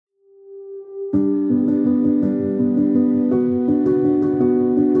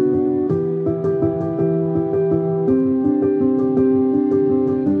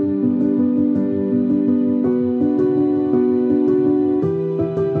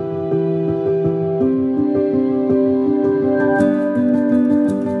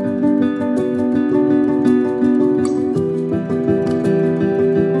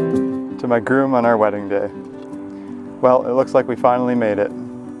my groom on our wedding day. Well, it looks like we finally made it.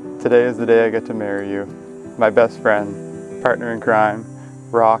 Today is the day I get to marry you, my best friend, partner in crime,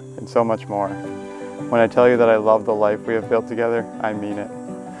 rock, and so much more. When I tell you that I love the life we have built together, I mean it.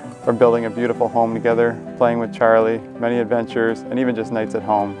 We're building a beautiful home together, playing with Charlie, many adventures, and even just nights at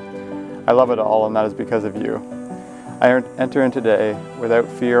home. I love it all, and that is because of you. I enter in today without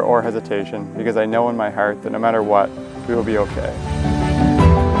fear or hesitation because I know in my heart that no matter what, we will be okay.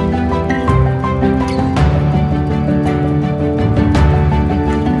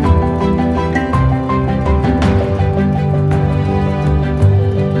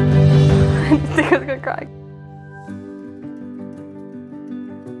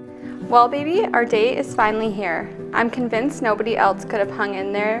 Well, baby, our date is finally here. I'm convinced nobody else could have hung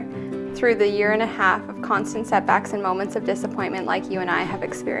in there through the 1.5 years of constant setbacks and moments of disappointment like you and I have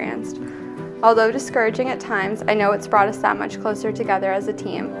experienced. Although discouraging at times, I know it's brought us that much closer together as a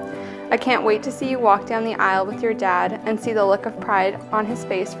team. I can't wait to see you walk down the aisle with your dad and see the look of pride on his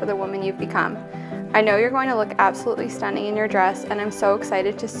face for the woman you've become. I know you're going to look absolutely stunning in your dress, and I'm so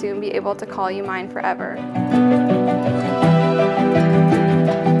excited to soon be able to call you mine forever.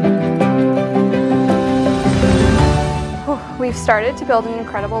 We've started to build an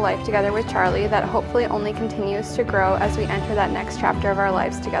incredible life together with Charlie that hopefully only continues to grow as we enter that next chapter of our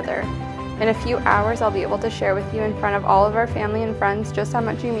lives together. In a few hours, I'll be able to share with you in front of all of our family and friends just how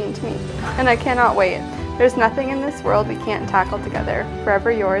much you mean to me. And I cannot wait. There's nothing in this world we can't tackle together.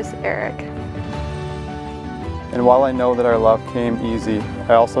 Forever yours, Eric. And while I know that our love came easy,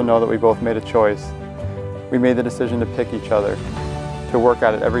 I also know that we both made a choice. We made the decision to pick each other, to work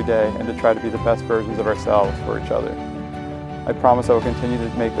at it every day, and to try to be the best versions of ourselves for each other. I promise I will continue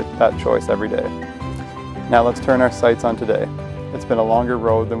to make that choice every day. Now let's turn our sights on today. It's been a longer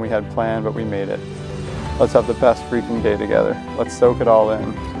road than we had planned, but we made it. Let's have the best freaking day together. Let's soak it all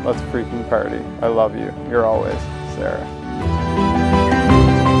in. Let's freaking party. I love you. You're always, Sarah.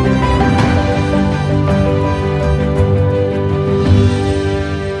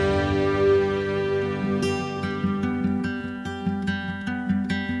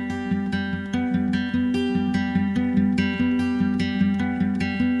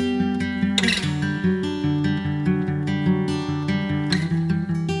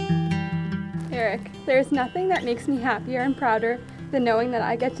 Eric, there's nothing that makes me happier and prouder than knowing that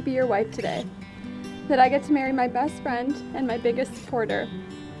I get to be your wife today. That I get to marry my best friend and my biggest supporter.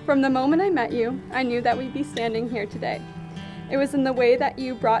 From the moment I met you, I knew that we'd be standing here today. It was in the way that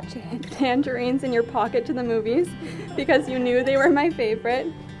you brought tangerines in your pocket to the movies because you knew they were my favorite,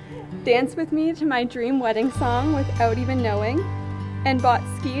 danced with me to my dream wedding song without even knowing, and bought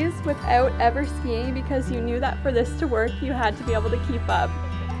skis without ever skiing because you knew that for this to work, you had to be able to keep up.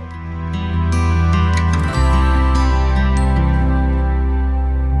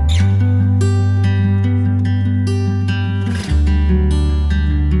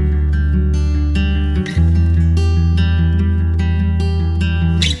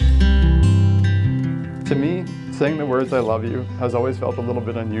 To me, saying the words "I love you" has always felt a little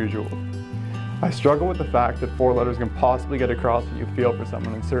bit unusual. I struggle with the fact that 4 letters can possibly get across what you feel for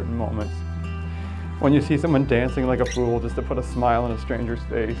someone in certain moments. When you see someone dancing like a fool just to put a smile on a stranger's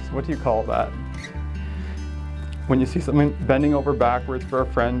face, what do you call that? When you see someone bending over backwards for a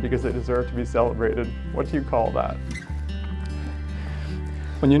friend because they deserve to be celebrated, what do you call that?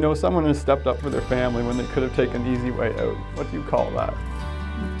 When you know someone has stepped up for their family when they could have taken the easy way out, what do you call that?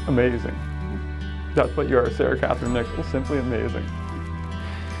 Amazing. That's what you are, Sarah Catherine Nichols, simply amazing.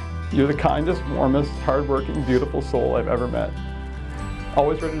 You're the kindest, warmest, hardworking, beautiful soul I've ever met.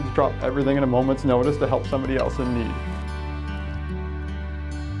 Always ready to drop everything at a moment's notice to help somebody else in need.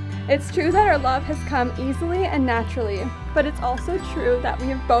 It's true that our love has come easily and naturally, but it's also true that we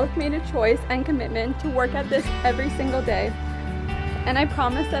have both made a choice and commitment to work at this every single day. And I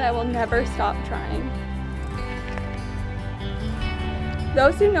promise that I will never stop trying.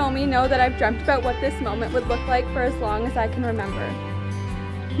 Those who know me know that I've dreamt about what this moment would look like for as long as I can remember.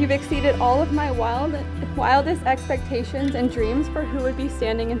 You've exceeded all of my wildest expectations and dreams for who would be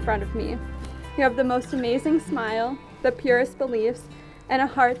standing in front of me. You have the most amazing smile, the purest beliefs, and a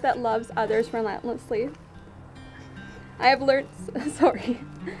heart that loves others relentlessly. I have learned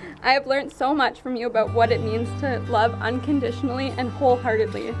so much from you about what it means to love unconditionally and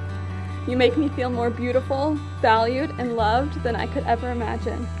wholeheartedly. You make me feel more beautiful, valued, and loved than I could ever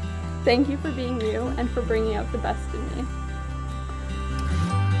imagine. Thank you for being you and for bringing out the best in me.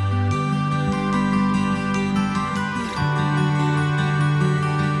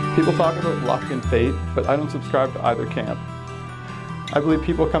 People talk about luck and fate, but I don't subscribe to either camp. I believe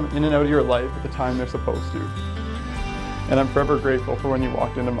people come in and out of your life at the time they're supposed to. And I'm forever grateful for when you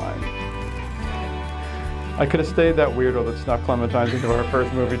walked into mine. I could have stayed that weirdo that snuck clementines into our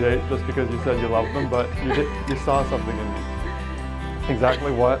first movie date just because you said you loved them, but you saw something in me.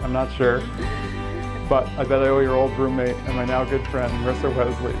 Exactly what, I'm not sure. But I bet I owe your old roommate and my now good friend, Marissa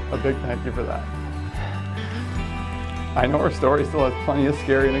Wesley, a big thank you for that. I know our story still has plenty of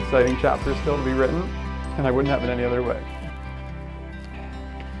scary and exciting chapters still to be written, and I wouldn't have it any other way.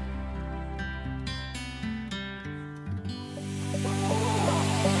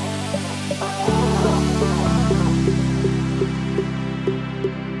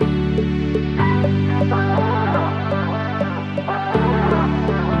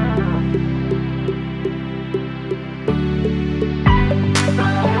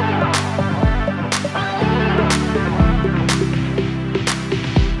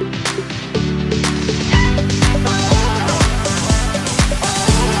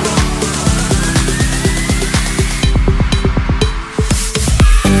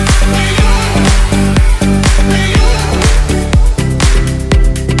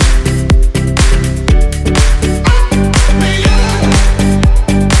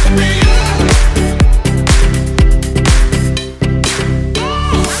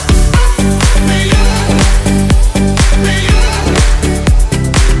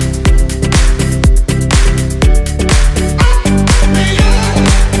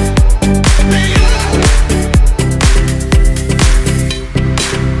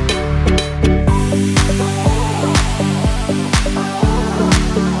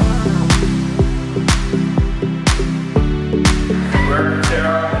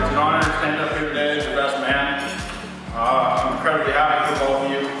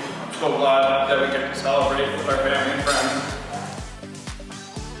 So glad that we get to celebrate with our family and friends.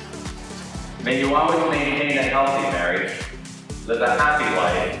 May you always maintain a healthy marriage, live a happy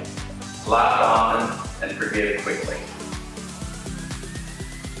life, laugh often, and forgive quickly.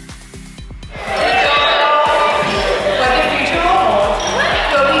 What the future will hold,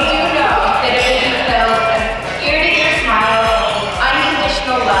 but we do know that it will be filled with ear-to-ear smiles,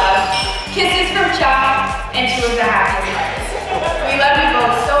 unconditional love, kisses from Chuck, and two of the happy hearts. We love you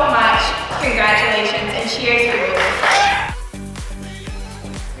both so much. Congratulations and cheers for your success.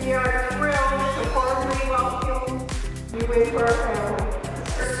 We are thrilled to formally welcome you into our family.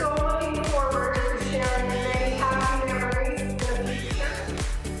 We're so looking forward to sharing many happy memories in the future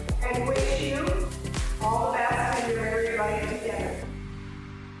and wish you all the best in your married life together.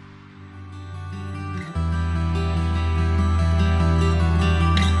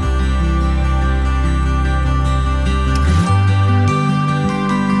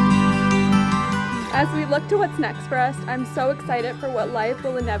 As we look to what's next for us, I'm so excited for what life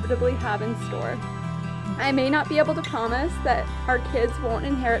will inevitably have in store. I may not be able to promise that our kids won't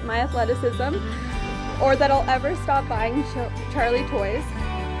inherit my athleticism, or that I'll ever stop buying Charlie toys,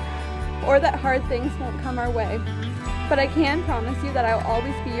 or that hard things won't come our way. But I can promise you that I'll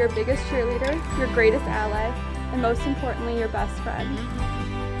always be your biggest cheerleader, your greatest ally, and most importantly, your best friend.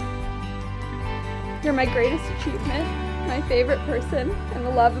 You're my greatest achievement, my favorite person, and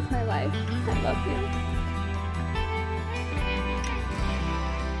the love of my life. I love you.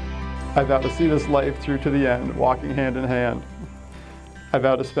 I vow to see this life through to the end, walking hand in hand. I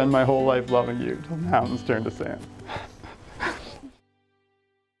vow to spend my whole life loving you till the mountains turn to sand.